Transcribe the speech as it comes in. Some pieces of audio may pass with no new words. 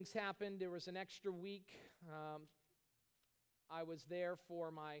Things happened. There was an extra week. I was there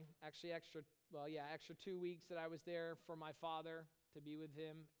for extra 2 weeks that I was there for my father to be with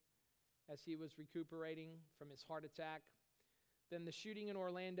him as he was recuperating from his heart attack. Then the shooting in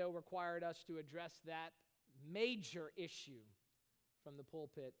Orlando required us to address that major issue from the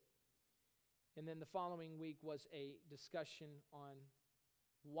pulpit. And then the following week was a discussion on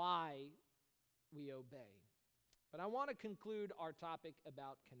why we obey. But I want to conclude our topic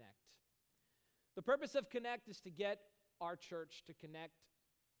about Connect. The purpose of Connect is to get our church to connect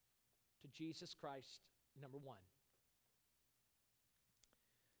to Jesus Christ, number one.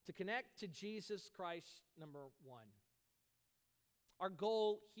 To connect to Jesus Christ, number one. Our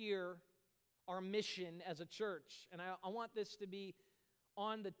goal here, our mission as a church, and I want this to be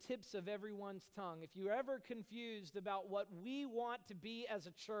on the tips of everyone's tongue. If you're ever confused about what we want to be as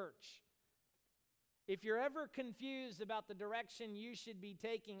a church, if you're ever confused about the direction you should be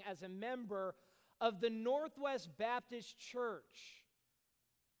taking as a member of the Northwest Baptist Church,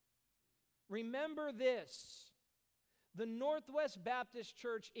 remember this. The Northwest Baptist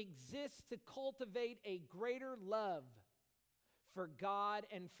Church exists to cultivate a greater love for God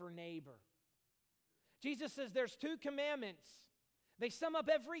and for neighbor. Jesus says there's 2 commandments. They sum up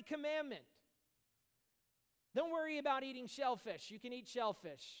every commandment. Don't worry about eating shellfish. You can eat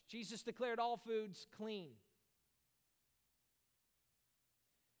shellfish. Jesus declared all foods clean.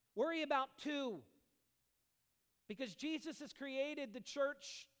 Worry about 2. Because Jesus has created the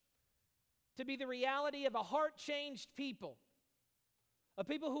church to be the reality of a heart-changed people. A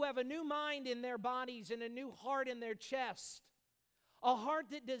people who have a new mind in their bodies and a new heart in their chest. A heart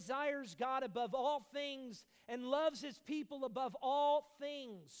that desires God above all things and loves his people above all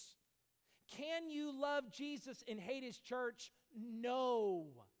things. Can you love Jesus and hate his church? No.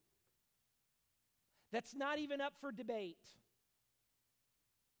 That's not even up for debate.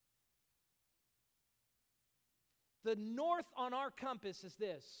 The north on our compass is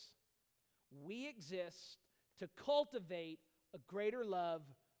this. We exist to cultivate a greater love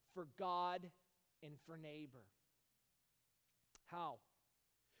for God and for neighbor. How?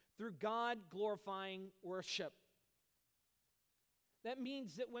 Through God-glorifying worship. That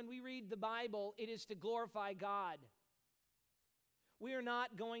means that when we read the Bible, it is to glorify God. We are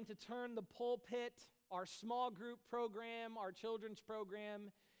not going to turn the pulpit, our small group program, our children's program,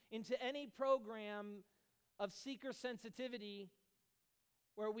 into any program of seeker sensitivity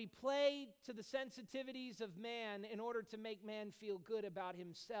where we play to the sensitivities of man in order to make man feel good about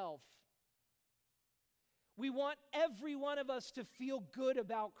himself. We want every one of us to feel good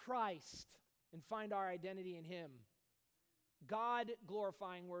about Christ and find our identity in him.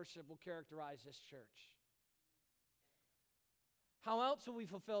 God-glorifying worship will characterize this church. How else will we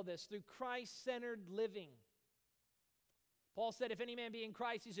fulfill this? Through Christ-centered living. Paul said, if any man be in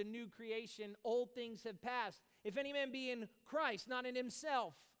Christ, he's a new creation. Old things have passed. If any man be in Christ, not in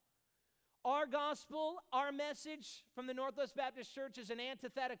himself. Our gospel, our message from the Northwest Baptist Church is an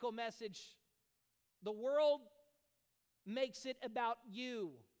antithetical message. The world makes it about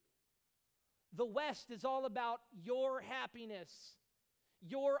you. The West is all about your happiness,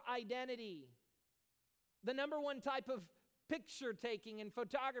 your identity. The number one type of picture taking and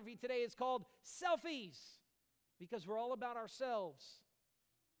photography today is called selfies because we're all about ourselves.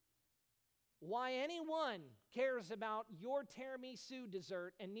 Why anyone cares about your tiramisu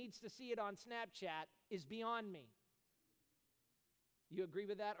dessert and needs to see it on Snapchat is beyond me. You agree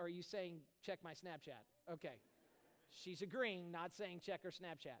with that, or are you saying, check my Snapchat? Okay. She's agreeing, not saying check her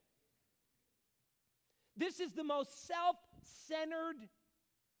Snapchat. This is the most self-centered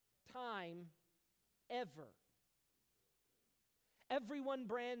time ever. Everyone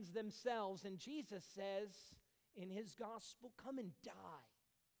brands themselves, and Jesus says in his gospel, come and die.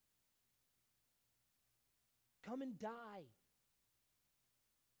 Come and die.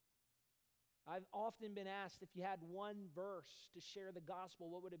 I've often been asked if you had one verse to share the gospel,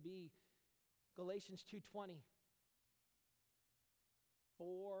 what would it be? Galatians 2:20.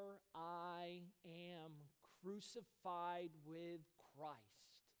 For I am crucified with Christ.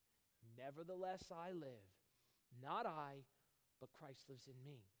 Nevertheless I live. Not I, but Christ lives in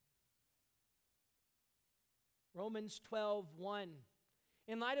me. Romans 12:1.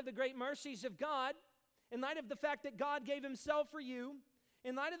 In light of the great mercies of God, in light of the fact that God gave himself for you,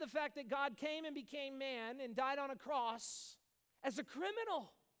 in light of the fact that God came and became man and died on a cross as a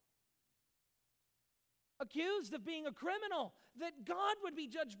criminal, accused of being a criminal, that God would be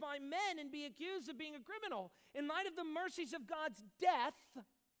judged by men and be accused of being a criminal. In light of the mercies of God's death,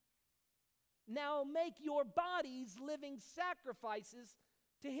 now make your bodies living sacrifices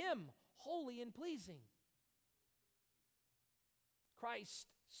to him, holy and pleasing. Christ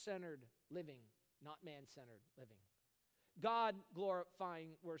Christ-centered living, not man-centered living. God-glorifying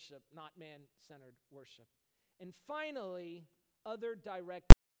worship, not man-centered worship. And finally, other direct.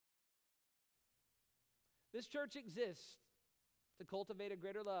 This church exists to cultivate a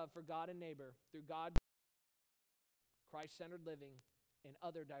greater love for God and neighbor through God, Christ-centered living, and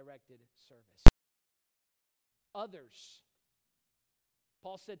other directed service. Others.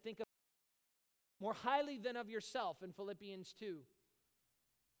 Paul said, think of more highly than of yourself in Philippians 2.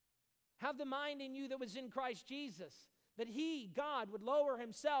 Have the mind in you that was in Christ Jesus, that he, God, would lower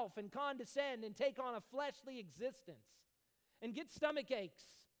himself and condescend and take on a fleshly existence and get stomach aches,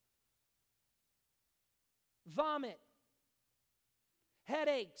 vomit,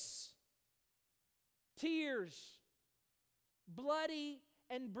 headaches, tears, bloody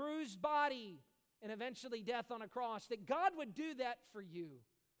and bruised body, and eventually death on a cross. That God would do that for you.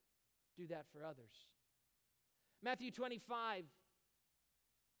 Do that for others. Matthew 25,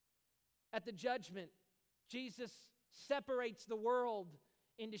 at the judgment, Jesus separates the world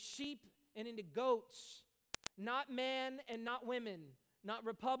into sheep and into goats, not men and not women, not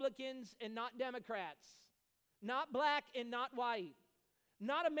Republicans and not Democrats, not black and not white,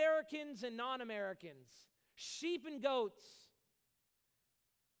 not Americans and non-Americans, sheep and goats,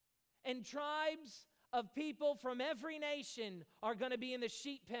 and tribes of people from every nation are going to be in the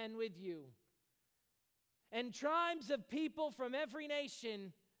sheep pen with you. And tribes of people from every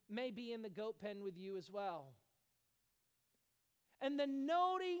nation may be in the goat pen with you as well. And the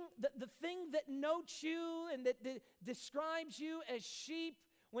thing that notes you and that describes you as sheep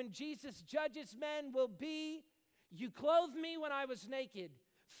when Jesus judges men will be, you clothed me when I was naked,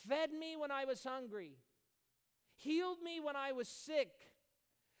 fed me when I was hungry, healed me when I was sick.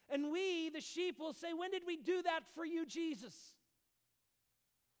 And we, the sheep, will say, when did we do that for you, Jesus?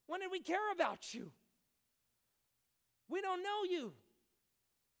 When did we care about you? We don't know you.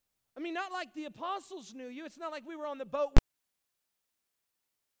 I mean, not like the apostles knew you. It's not like we were on the boat.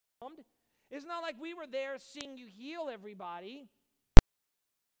 It's not like we were there seeing you heal everybody.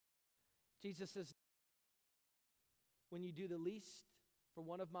 Jesus says, when you do the least for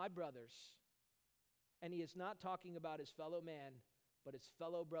one of my brothers, and he is not talking about his fellow man, but his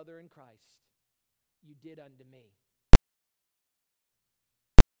fellow brother in Christ, you did unto me.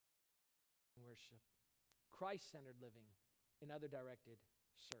 Worship, Christ-centered living, and other directed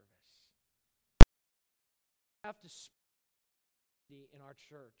service. We have to speak in our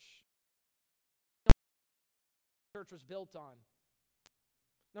church. The church was built on.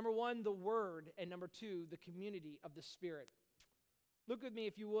 Number one, the Word, and number two, the community of the Spirit. Look with me,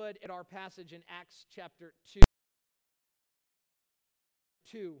 if you would, at our passage in Acts chapter 2.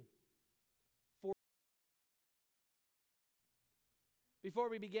 4. Before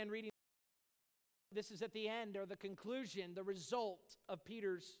we begin reading, this is at the end or the conclusion, the result of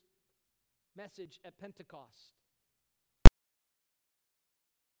Peter's message at Pentecost.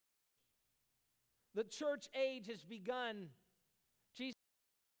 The church age has begun. Jesus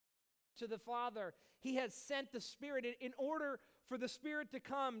to the Father, he has sent the Spirit. In order for the Spirit to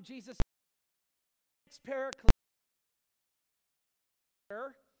come, Jesus Paraclete.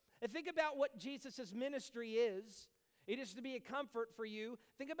 And think about what Jesus' ministry is. It is to be a comfort for you.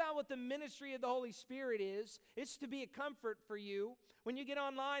 Think about what the ministry of the Holy Spirit is. It's to be a comfort for you. When you get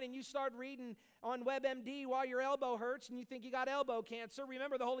online and you start reading on WebMD while your elbow hurts and you think you got elbow cancer,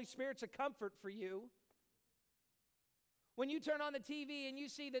 remember the Holy Spirit's a comfort for you. When you turn on the TV and you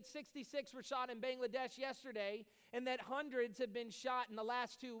see that 66 were shot in Bangladesh yesterday and that hundreds have been shot in the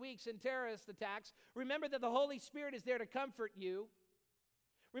last 2 weeks in terrorist attacks, remember that the Holy Spirit is there to comfort you.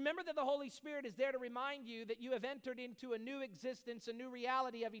 Remember that the Holy Spirit is there to remind you that you have entered into a new existence, a new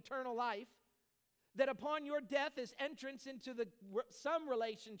reality of eternal life, that upon your death is entrance into some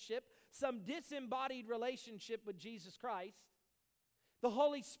relationship, some disembodied relationship with Jesus Christ. The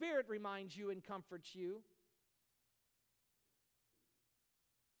Holy Spirit reminds you and comforts you.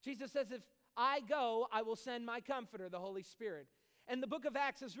 Jesus says, if I go, I will send my comforter, the Holy Spirit. And the book of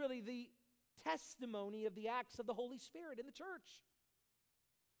Acts is really the testimony of the acts of the Holy Spirit in the church.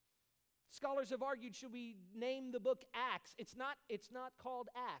 Scholars have argued, should we name the book Acts? It's not called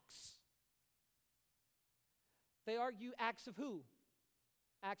Acts. They argue Acts of who?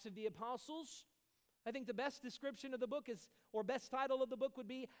 Acts of the Apostles. I think the best description of the book is, or best title of the book would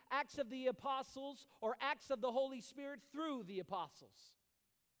be Acts of the Apostles or Acts of the Holy Spirit through the Apostles.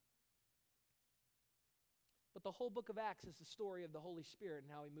 But the whole book of Acts is the story of the Holy Spirit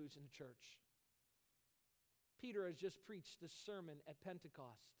and how he moves in the church. Peter has just preached this sermon at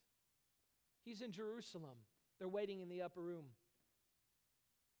Pentecost. He's in Jerusalem. They're waiting in the upper room.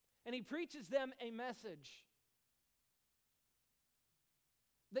 And he preaches them a message.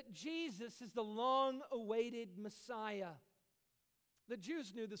 that Jesus is the long-awaited Messiah. The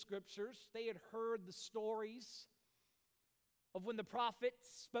Jews knew the Scriptures. They had heard the stories of when the prophets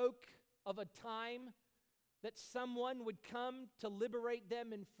spoke of a time that someone would come to liberate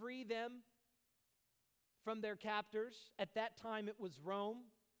them and free them from their captors. At that time, it was Rome.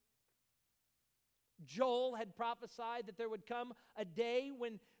 Joel had prophesied that there would come a day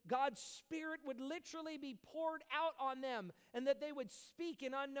when God's Spirit would literally be poured out on them and that they would speak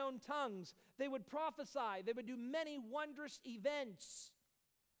in unknown tongues. They would prophesy. They would do many wondrous events.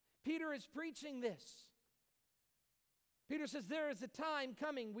 Peter is preaching this. Peter says, there is a time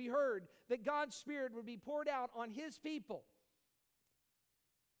coming, we heard, that God's Spirit would be poured out on His people.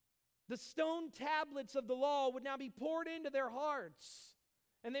 The stone tablets of the law would now be poured into their hearts,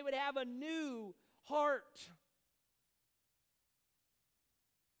 and they would have a new heart.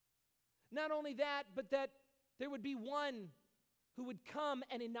 Not only that, but that there would be one who would come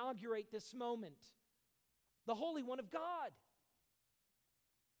and inaugurate this moment, the Holy One of God.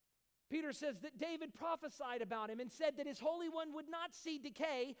 Peter says that David prophesied about him and said that his Holy One would not see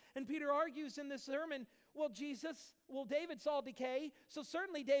decay. And Peter argues in this sermon, David saw decay, so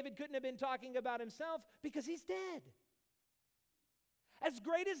certainly David couldn't have been talking about himself because he's dead. As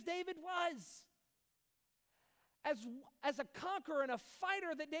great as David was, as a conqueror and a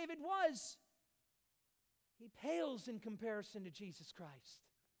fighter that David was, he pales in comparison to Jesus Christ.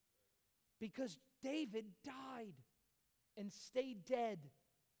 Because David died and stayed dead.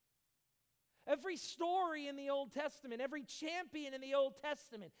 Every story in the Old Testament, every champion in the Old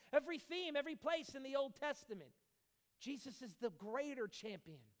Testament, every theme, every place in the Old Testament, Jesus is the greater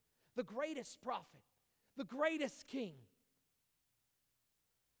champion, the greatest prophet, the greatest king.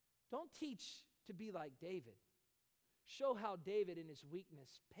 Don't teach to be like David. Show how David in his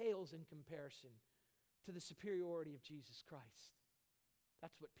weakness pales in comparison to the superiority of Jesus Christ.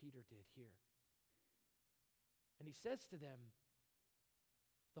 That's what Peter did here. And he says to them,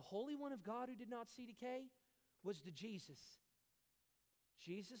 the Holy One of God who did not see decay was the Jesus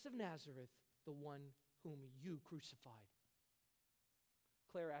of Nazareth, the one whom you crucified.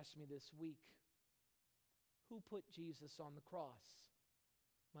 Claire asked me this week, who put Jesus on the cross?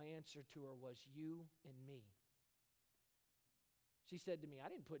 My answer to her was, you and me. She said to me, I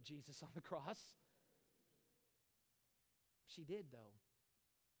didn't put Jesus on the cross. She did, though.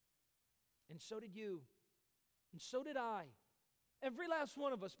 And so did you. And so did I. Every last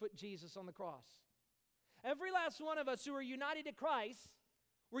one of us put Jesus on the cross. Every last one of us who are united to Christ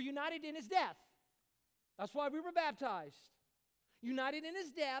were united in His death. That's why we were baptized. United in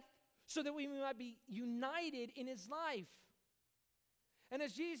His death so that we might be united in His life. And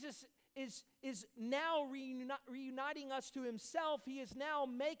as Jesus is now reuniting us to Himself, He is now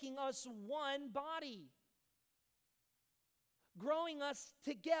making us one body, growing us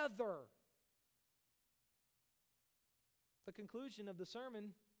together. The conclusion of the sermon,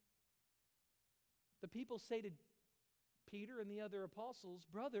 the people say to Peter and the other apostles,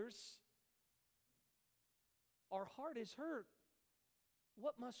 brothers, our heart is hurt.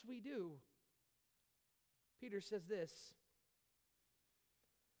 What must we do? Peter says this,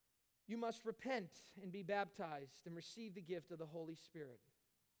 you must repent and be baptized and receive the gift of the Holy Spirit.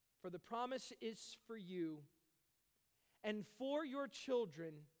 For the promise is for you and for your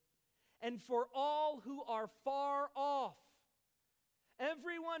children and for all who are far off.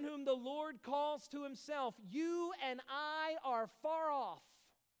 Everyone whom the Lord calls to Himself, you and I are far off.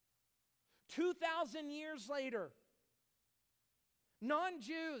 2,000 years later,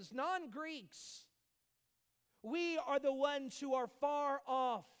 non-Jews, non-Greeks, we are the ones who are far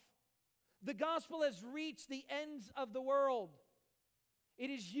off. The gospel has reached the ends of the world.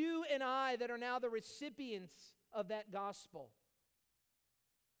 It is you and I that are now the recipients of that gospel.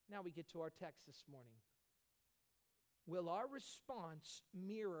 Now we get to our text this morning. Will our response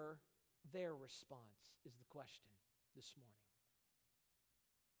mirror their response, is the question this morning.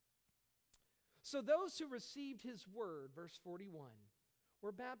 So those who received His word, verse 41,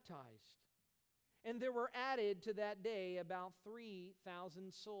 were baptized. And there were added to that day about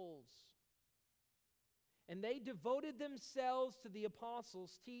 3,000 souls. And they devoted themselves to the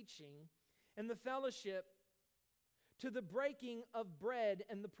apostles' teaching and the fellowship, to the breaking of bread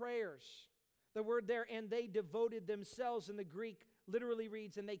and the prayers. The word there, and they devoted themselves, in the Greek literally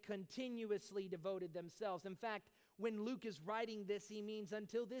reads, and they continuously devoted themselves. In fact, when Luke is writing this, he means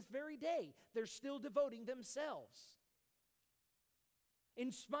until this very day, they're still devoting themselves.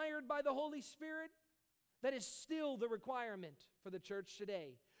 Inspired by the Holy Spirit, that is still the requirement for the church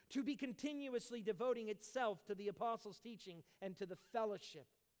today, to be continuously devoting itself to the apostles' teaching and to the fellowship,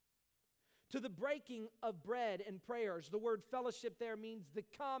 to the breaking of bread and prayers. The word fellowship there means the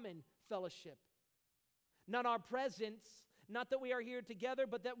common fellowship. Not our presence, not that we are here together,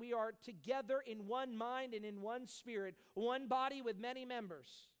 but that we are together in one mind and in one spirit, one body with many members.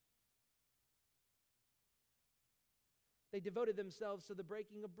 They devoted themselves to the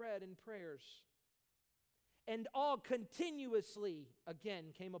breaking of bread and prayers. And all continuously, again,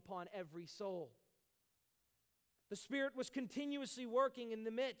 came upon every soul. The Spirit was continuously working in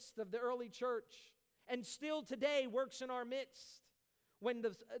the midst of the early church, and still today works in our midst when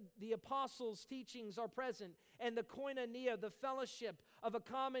the apostles' teachings are present, and the koinonia, the fellowship of a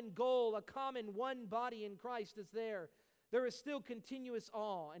common goal, a common one body in Christ is there. There is still continuous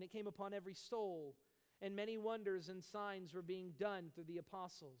awe, and it came upon every soul, and many wonders and signs were being done through the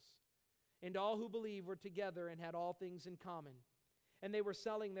apostles. And all who believed were together and had all things in common. And they were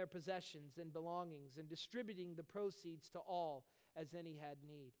selling their possessions and belongings and distributing the proceeds to all as any had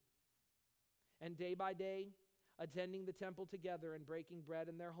need. And day by day, attending the temple together and breaking bread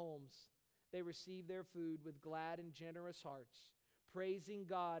in their homes, they received their food with glad and generous hearts, praising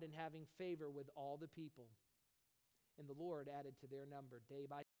God and having favor with all the people. And the Lord added to their number day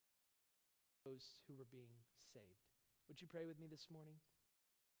by day those who were being saved. Would you pray with me this morning?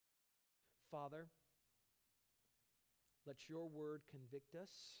 Father, let your word convict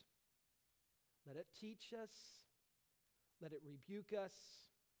us. Let it teach us. Let it rebuke us.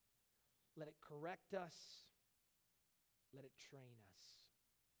 Let it correct us. Let it train us.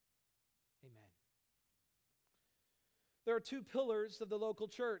 Amen. There are two pillars of the local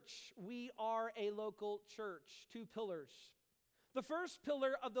church. We are a local church. Two pillars. The first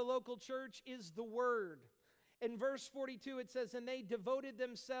pillar of the local church is the Word. In verse 42 it says, and they devoted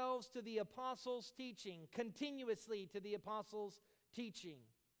themselves to the apostles' teaching, continuously to the apostles' teaching.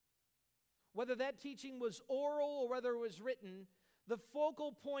 Whether that teaching was oral or whether it was written, the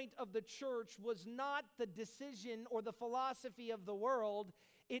focal point of the church was not the decision or the philosophy of the world,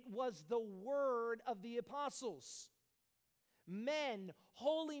 it was the word of the apostles. Men,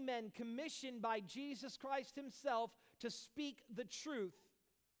 holy men, commissioned by Jesus Christ himself to speak the truth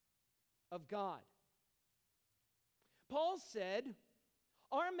of God. Paul said,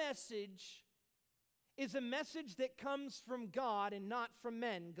 our message is a message that comes from God and not from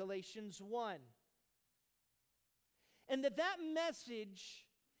men, Galatians 1. And that message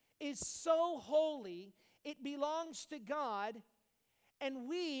is so holy, it belongs to God, and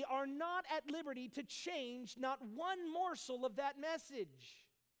we are not at liberty to change not one morsel of that message.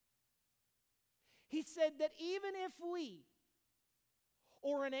 He said that even if we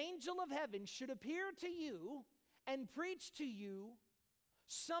or an angel of heaven should appear to you and preach to you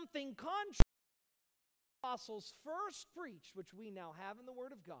something contrary to the apostles first preached, which we now have in the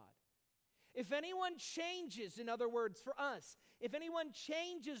Word of God. If anyone changes, in other words, for us, if anyone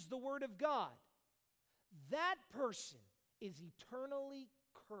changes the Word of God, that person is eternally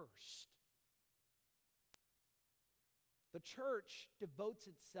cursed. The church devotes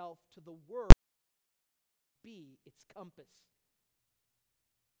itself to the Word, be its compass.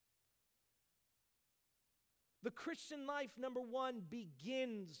 The Christian life, number one,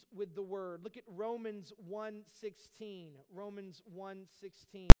 begins with the Word. Look at Romans 1:16. Romans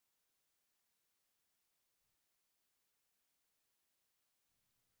 1:16.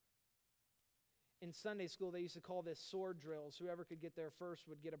 In Sunday school, they used to call this sword drills. Whoever could get there first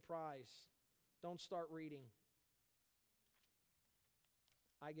would get a prize. Don't start reading.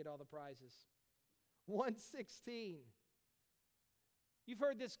 I get all the prizes. 1:16. You've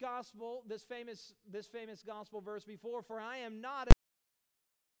heard this gospel, this famous gospel verse before. For I am not a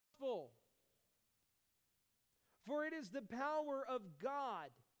gospel. For it is the power of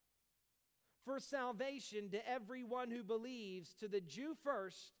God for salvation to everyone who believes, to the Jew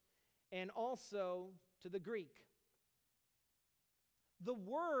first, and also to the Greek. The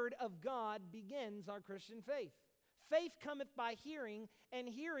Word of God begins our Christian faith. Faith cometh by hearing, and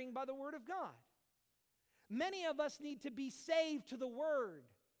hearing by the Word of God. Many of us need to be saved to the Word.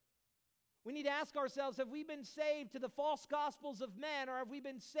 We need to ask ourselves, have we been saved to the false gospels of men, or have we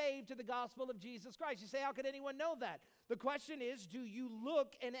been saved to the gospel of Jesus Christ? You say, how could anyone know that? The question is, do you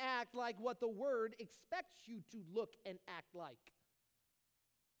look and act like what the Word expects you to look and act like?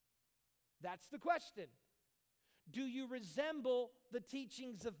 That's the question. Do you resemble the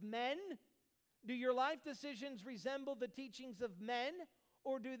teachings of men? Do your life decisions resemble the teachings of men,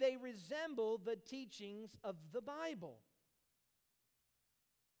 or do they resemble the teachings of the Bible?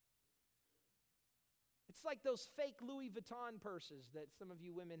 It's like those fake Louis Vuitton purses that some of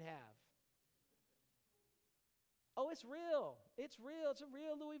you women have. Oh, it's real. It's real. It's a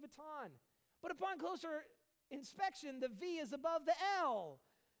real Louis Vuitton. But upon closer inspection, the V is above the L.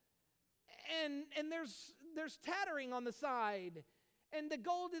 and there's tattering on the side, and the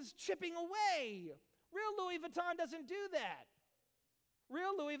gold is chipping away. Real Louis Vuitton doesn't do that.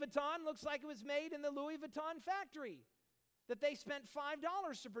 Real Louis Vuitton looks like it was made in the Louis Vuitton factory, that they spent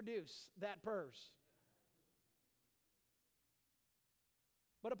 $5 to produce that purse.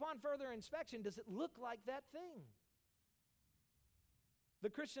 But upon further inspection, does it look like that thing? The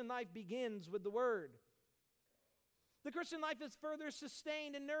Christian life begins with the Word. The Christian life is further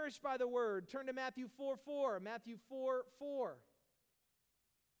sustained and nourished by the Word. Turn to Matthew 4:4. Matthew 4:4.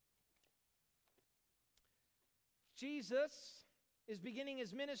 Jesus is beginning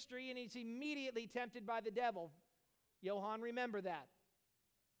his ministry, and he's immediately tempted by the devil. Johann, remember that.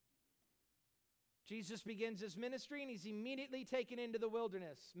 Jesus begins his ministry, and he's immediately taken into the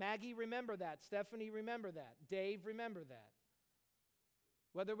wilderness. Maggie, remember that. Stephanie, remember that. Dave, remember that.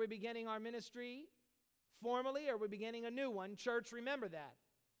 Whether we're beginning our ministry formally or we're beginning a new one, church, remember that.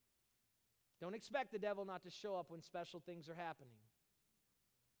 Don't expect the devil not to show up when special things are happening.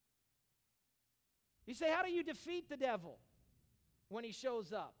 You say, how do you defeat the devil when he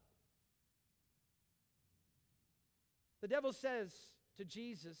shows up? The devil says to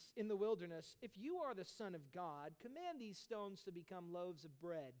Jesus in the wilderness, if you are the Son of God, command these stones to become loaves of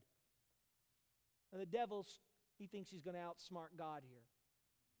bread. And the devil, he thinks he's going to outsmart God here.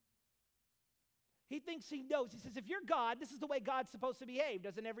 He thinks he knows. He says, if you're God, this is the way God's supposed to behave.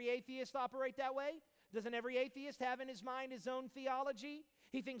 Doesn't every atheist operate that way? Doesn't every atheist have in his mind his own theology?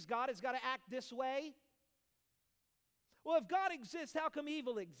 He thinks God has got to act this way. Well, if God exists, how come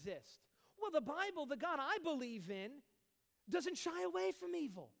evil exists? Well, the Bible, the God I believe in, doesn't shy away from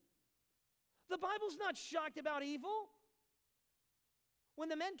evil. The Bible's not shocked about evil. When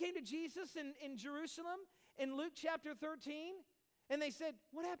the men came to Jesus in Jerusalem in Luke chapter 13, and they said,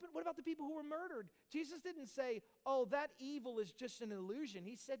 what happened? What about the people who were murdered? Jesus didn't say, oh, that evil is just an illusion.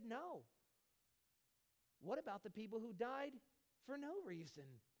 He said, no. What about the people who died for no reason?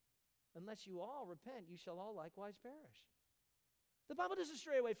 Unless you all repent, you shall all likewise perish. The Bible doesn't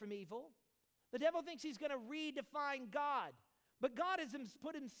stray away from evil. The devil thinks he's going to redefine God. But God has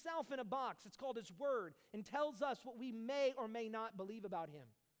put himself in a box. It's called his word, and tells us what we may or may not believe about him.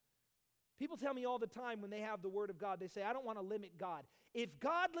 People tell me all the time when they have the word of God, they say, I don't want to limit God. If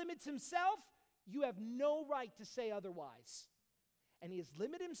God limits himself, you have no right to say otherwise. And he has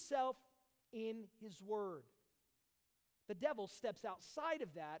limited himself in his word. The devil steps outside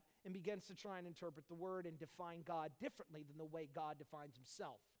of that and begins to try and interpret the word and define God differently than the way God defines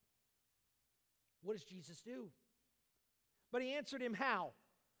himself. What does Jesus do? But he answered him how?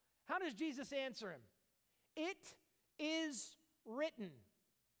 How does Jesus answer him? It is written.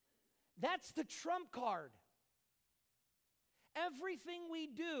 That's the trump card. Everything we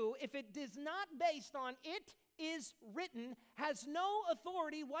do, if it is not based on it is written, has no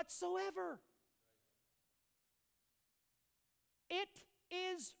authority whatsoever. It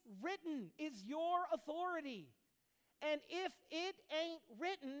is written is your authority. And if it ain't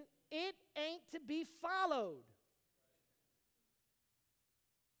written, it ain't to be followed.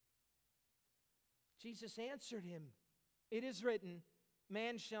 Jesus answered him, it is written,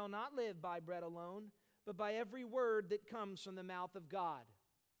 man shall not live by bread alone, but by every word that comes from the mouth of God.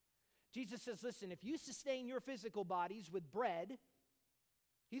 Jesus says, listen, if you sustain your physical bodies with bread,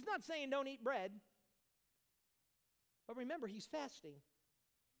 he's not saying don't eat bread, but remember, he's fasting.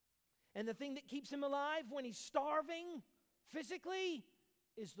 And the thing that keeps him alive when he's starving physically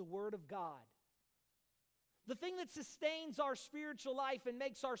is the Word of God. The thing that sustains our spiritual life and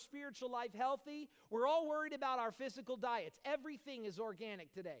makes our spiritual life healthy, we're all worried about our physical diets. Everything is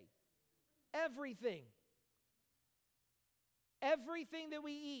organic today. Everything. Everything that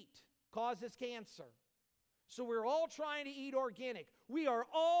we eat causes cancer. So we're all trying to eat organic. We are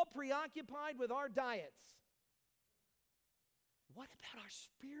all preoccupied with our diets. What about our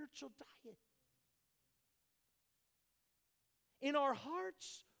spiritual diet? In our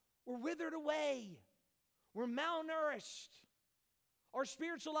hearts, we're withered away. We're malnourished. Our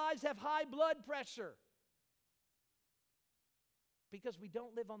spiritual lives have high blood pressure because we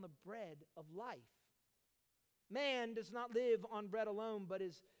don't live on the bread of life. Man does not live on bread alone, but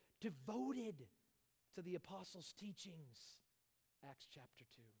is devoted to the apostles' teachings. Acts chapter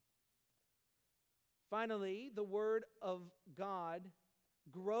 2. Finally, the Word of God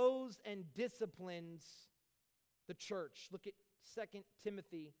grows and disciplines the church. Look at 2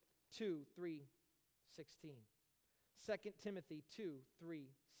 Timothy 2, 3, 16. 2 Timothy 2, 3,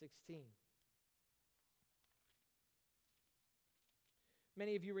 16.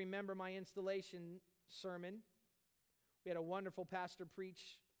 Many of you remember my installation sermon. We had a wonderful pastor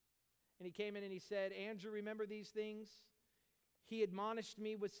preach, and he came in and he said, Andrew, remember these things? he admonished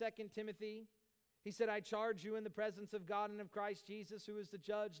me with 2 Timothy. He said, I charge you in the presence of God and of Christ Jesus, who is the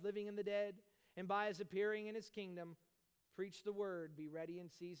judge, living and the dead, and by his appearing in his kingdom, preach the word, be ready in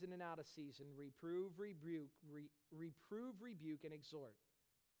season and out of season, reprove, rebuke, and exhort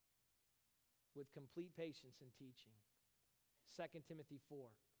with complete patience and teaching. 2 Timothy 4.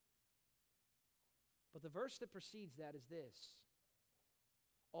 But the verse that precedes that is this.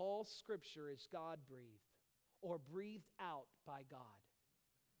 All Scripture is God-breathed, or breathed out by God,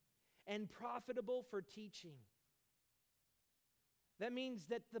 and profitable for teaching. That means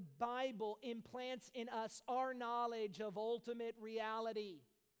that the Bible implants in us our knowledge of ultimate reality.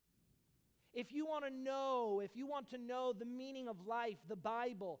 If you want to know the meaning of life, the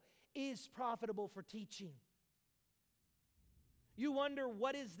Bible is profitable for teaching. You wonder,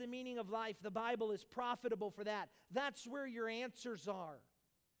 what is the meaning of life? The Bible is profitable for that. That's where your answers are.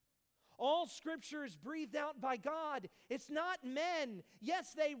 All Scripture is breathed out by God. It's not men.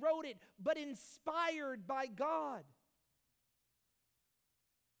 Yes, they wrote it, but inspired by God.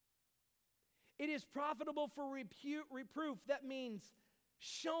 It is profitable for reproof. That means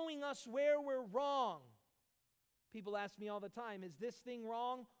showing us where we're wrong. People ask me all the time, is this thing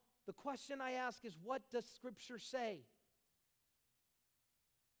wrong? The question I ask is, what does Scripture say?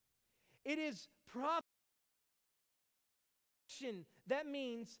 It is profitable. That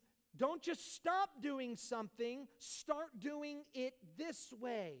means don't just stop doing something, start doing it this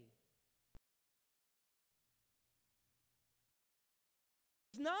way.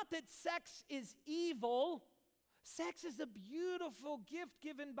 It's not that sex is evil. Sex is a beautiful gift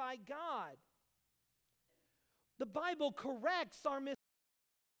given by God. The Bible corrects our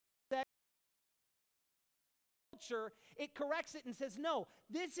culture. It corrects it and says, no,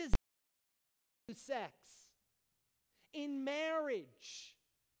 this is sex in marriage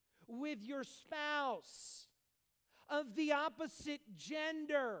with your spouse of the opposite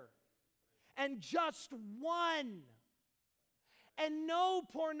gender, and just one. And no,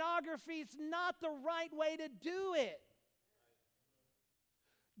 pornography is not the right way to do it.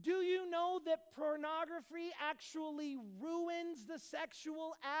 Do you know that pornography actually ruins the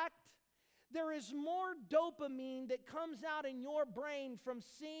sexual act? There is more dopamine that comes out in your brain from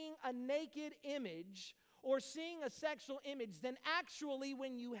seeing a naked image or seeing a sexual image than actually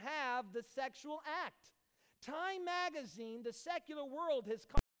when you have the sexual act. Time magazine, the secular world, has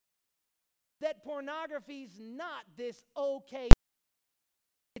called that pornography is not this okay.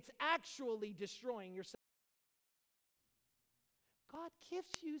 It's actually destroying your sex. God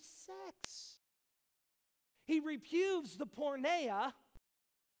gives you sex. He rebukes the porneia,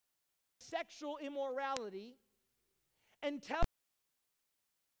 sexual immorality, and tells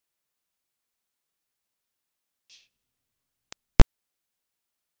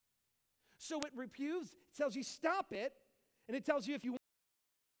so it rebukes, it tells you stop it, and it tells you if you want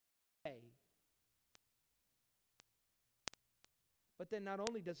to. But then not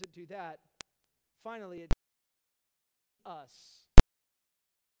only does it do that, finally it teaches us.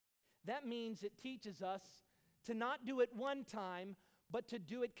 That means it teaches us to not do it one time, but to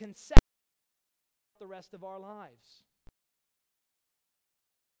do it consecutively the rest of our lives.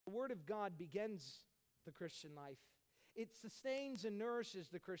 The Word of God begins the Christian life. It sustains and nourishes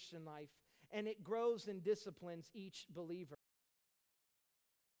the Christian life, and it grows and disciplines each believer.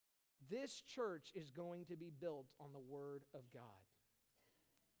 This church is going to be built on the Word of God.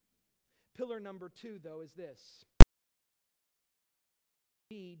 Pillar number 2, though, is this.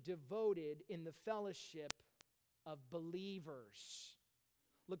 Be devoted in the fellowship of believers.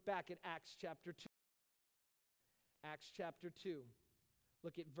 Look back at Acts chapter 2. Acts chapter 2.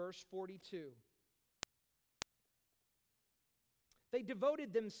 Look at verse 42. They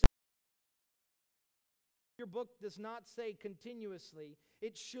devoted themselves. Your book does not say continuously.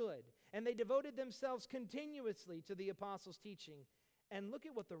 It should. And they devoted themselves continuously to the apostles' teaching. And look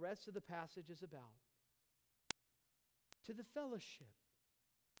at what the rest of the passage is about. To the fellowship.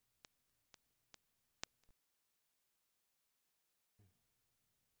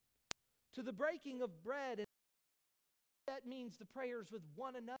 To the breaking of bread. And that means the prayers with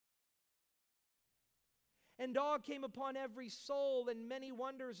one another. And awe came upon every soul, and many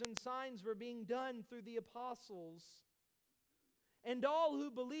wonders and signs were being done through the apostles. And all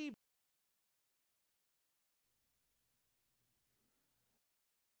who believed,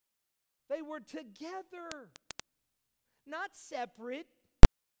 they were together, not separate.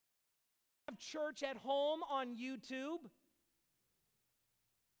 Have church at home on YouTube.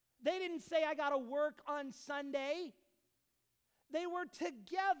 They didn't say, I got to work on Sunday. They were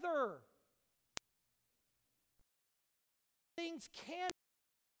together. Things can,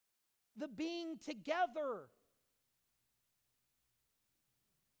 the being together.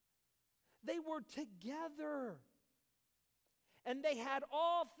 They were together. And they had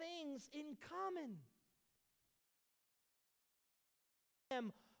all things in common.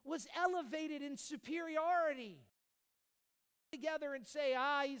 Was elevated in superiority. Together and say,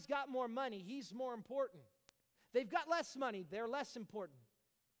 he's got more money, he's more important. They've got less money, they're less important.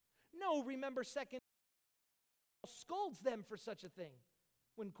 No, remember, second scolds them for such a thing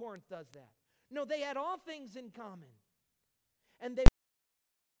when Corinth does that. No, they had all things in common. And they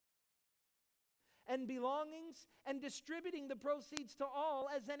and belongings and distributing the proceeds to all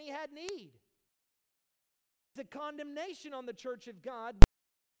as any had need. The condemnation on the church of God,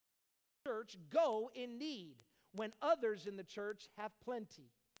 church go in need when others in the church have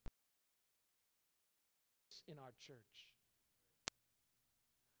plenty. In our church,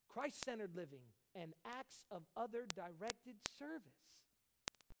 Christ-centered living and acts of other directed service.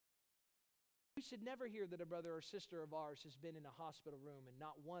 We should never hear that a brother or sister of ours has been in a hospital room and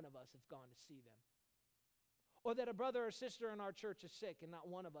not one of us have gone to see them. Or that a brother or sister in our church is sick and not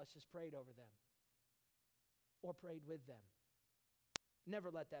one of us has prayed over them or prayed with them.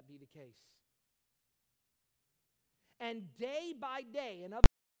 Never let that be the case. And day by day, and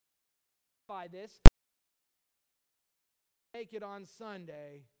by this, make it on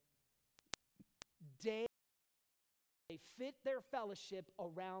Sunday, they fit their fellowship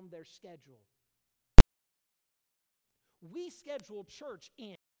around their schedule. We schedule church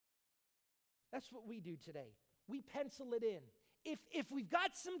in. That's what we do today. We pencil it in. If we've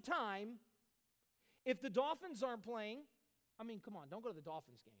got some time, if the Dolphins aren't playing, I mean, come on, don't go to the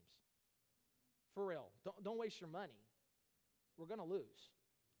Dolphins games. For real. Don't waste your money. We're going to lose.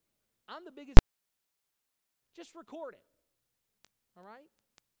 I'm the biggest. Just record it. All right?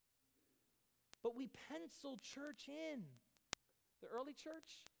 But we pencil church in. The early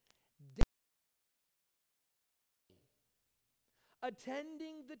church,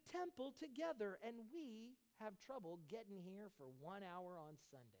 attending the temple together, and we have trouble getting here for 1 hour on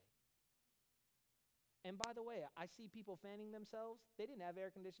Sunday. And by the way, I see people fanning themselves. They didn't have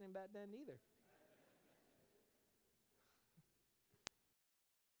air conditioning back then either.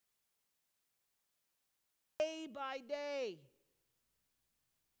 Day by day,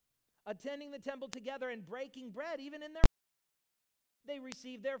 attending the temple together and breaking bread, even in their they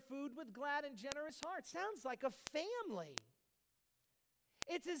receive their food with glad and generous hearts. Sounds like a family.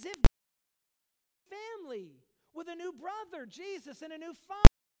 It's as if family with a new brother, Jesus, and a new father.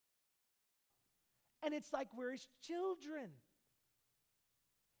 And it's like we're his children.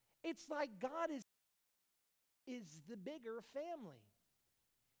 It's like God is the bigger family.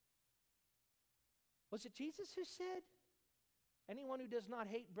 Was it Jesus who said, anyone who does not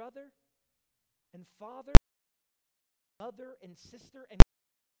hate brother and father, mother and sister and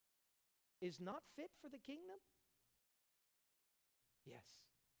is not fit for the kingdom? Yes.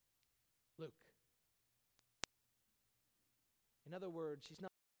 Luke. In other words, she's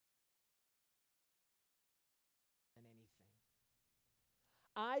not in anything.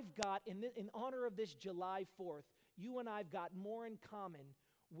 I've got, in honor of this July 4th, you and I've got more in common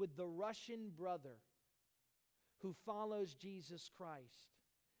with the Russian brother who follows Jesus Christ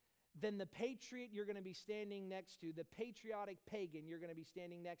than the patriot you're going to be standing next to, the patriotic pagan you're going to be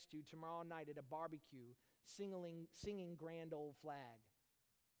standing next to tomorrow night at a barbecue singing Grand Old Flag.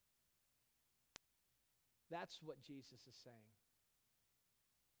 That's what Jesus is saying.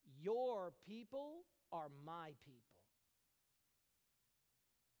 Your people are my people.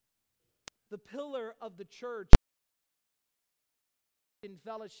 The pillar of the church in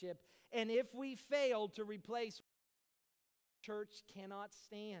fellowship, and if we fail to replace, church cannot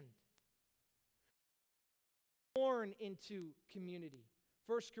stand. Born into community.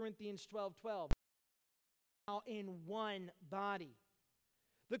 1 Corinthians 12:12. Now in one body.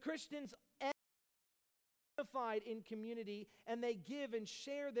 The Christians unified in community, and they give and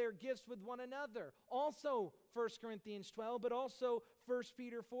share their gifts with one another. Also 1 Corinthians 12, but also 1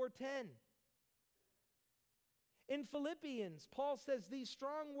 Peter 4:10. In Philippians, Paul says these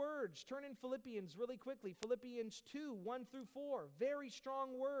strong words. Turn in Philippians really quickly. Philippians 2, 1 through 4. Very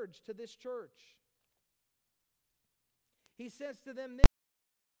strong words to this church. He says to them, if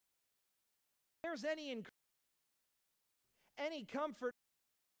there's any comfort,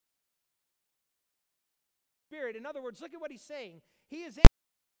 spirit. In other words, look at what he's saying. He is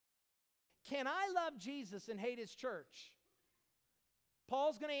can I love Jesus and hate his church?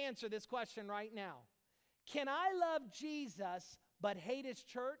 Paul's going to answer this question right now. Can I love Jesus but hate his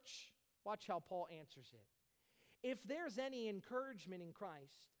church? Watch how Paul answers it. If there's any encouragement in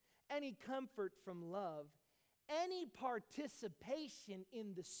Christ, any comfort from love, any participation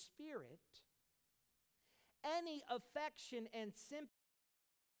in the Spirit, any affection and sympathy,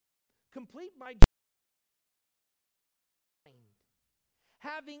 Complete my mind,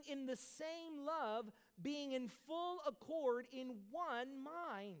 having in the same love, being in full accord in one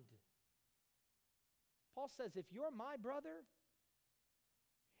mind. Paul says, if you're my brother,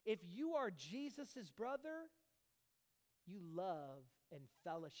 if you are Jesus' brother, you love and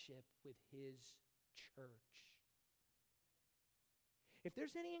fellowship with his church. If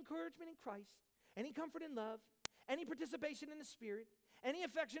there's any encouragement in Christ, any comfort in love, any participation in the Spirit, any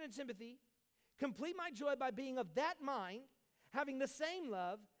affection and sympathy, complete my joy by being of that mind, having the same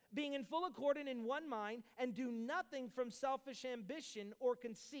love, being in full accord and in one mind, and do nothing from selfish ambition or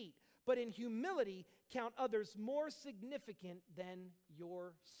conceit, but in humility count others more significant than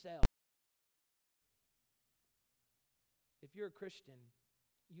yourself. If you're a Christian,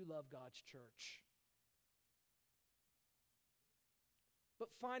 you love God's church. But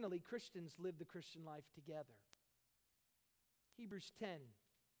finally, Christians live the Christian life together. Hebrews 10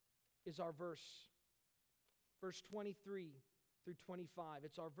 is our verse 23 through 25.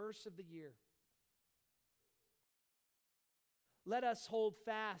 It's our verse of the year. Let us hold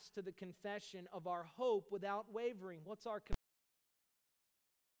fast to the confession of our hope without wavering. What's our confession?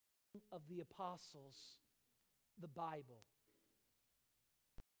 Of the apostles, the Bible.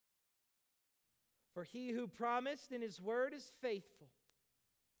 For he who promised in his word is faithful.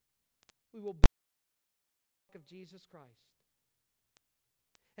 We will be of Jesus Christ.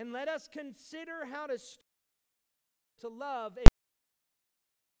 And let us consider how to love.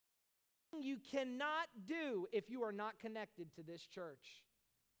 You cannot do if you are not connected to this church.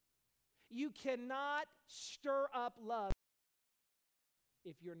 You cannot stir up love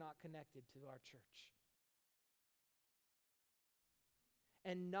if you're not connected to our church.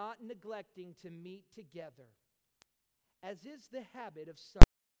 And not neglecting to meet together, as is the habit of some,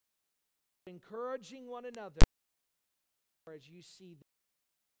 encouraging one another as you see them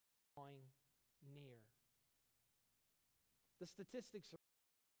drawing near. The statistics are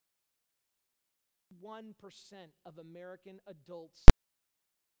 1% of American adults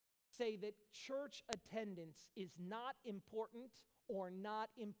say that church attendance is not important or not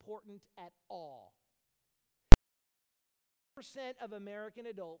important at all. 1% of American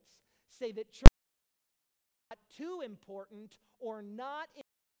adults say that church is not too important or not at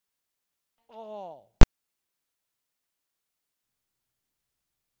all.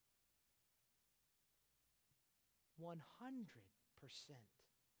 "100%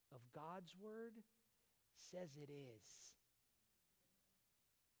 of God's word says it is."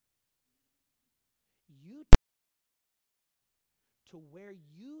 You to where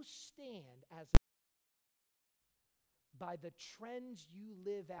you stand as by the trends you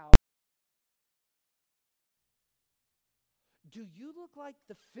live out. Do you look like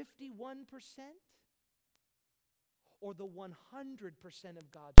the 51% or the 100%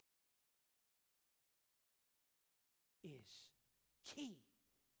 of God's is key?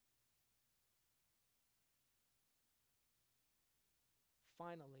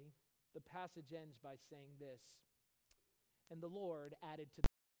 Finally, the passage ends by saying this, and the Lord added to the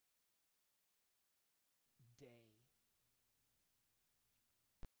day.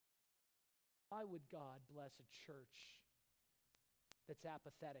 Why would God bless a church that's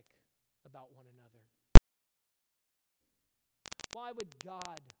apathetic about one another? Why would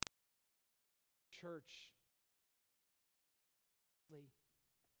God church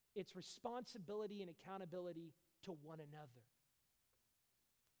its responsibility and accountability to one another?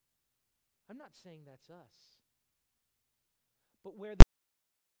 I'm not saying that's us. But where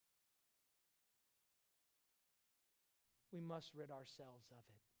we must rid ourselves of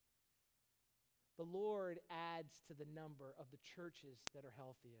it. The Lord adds to the number of the churches that are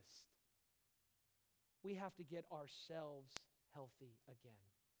healthiest. We have to get ourselves healthy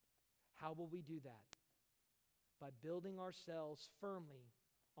again. How will we do that? By building ourselves firmly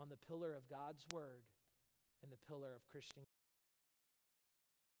on the pillar of God's word and the pillar of Christian.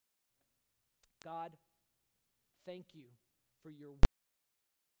 God, thank you for your word,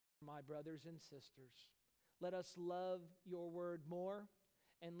 my brothers and sisters. Let us love your word more,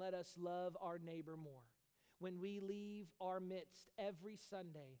 and let us love our neighbor more. When we leave our midst every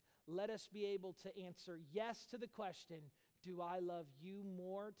Sunday, let us be able to answer yes to the question, do I love you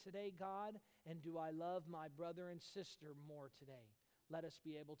more today, God? And do I love my brother and sister more today? Let us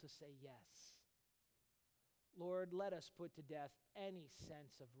be able to say yes. Lord, let us put to death any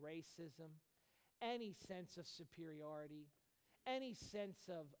sense of racism, any sense of superiority, any sense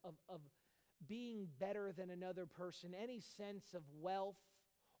of being better than another person, any sense of wealth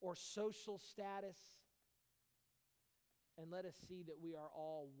or social status. And let us see that we are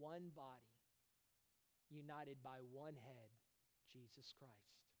all one body, united by one head, Jesus Christ.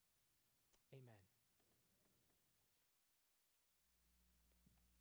 Amen.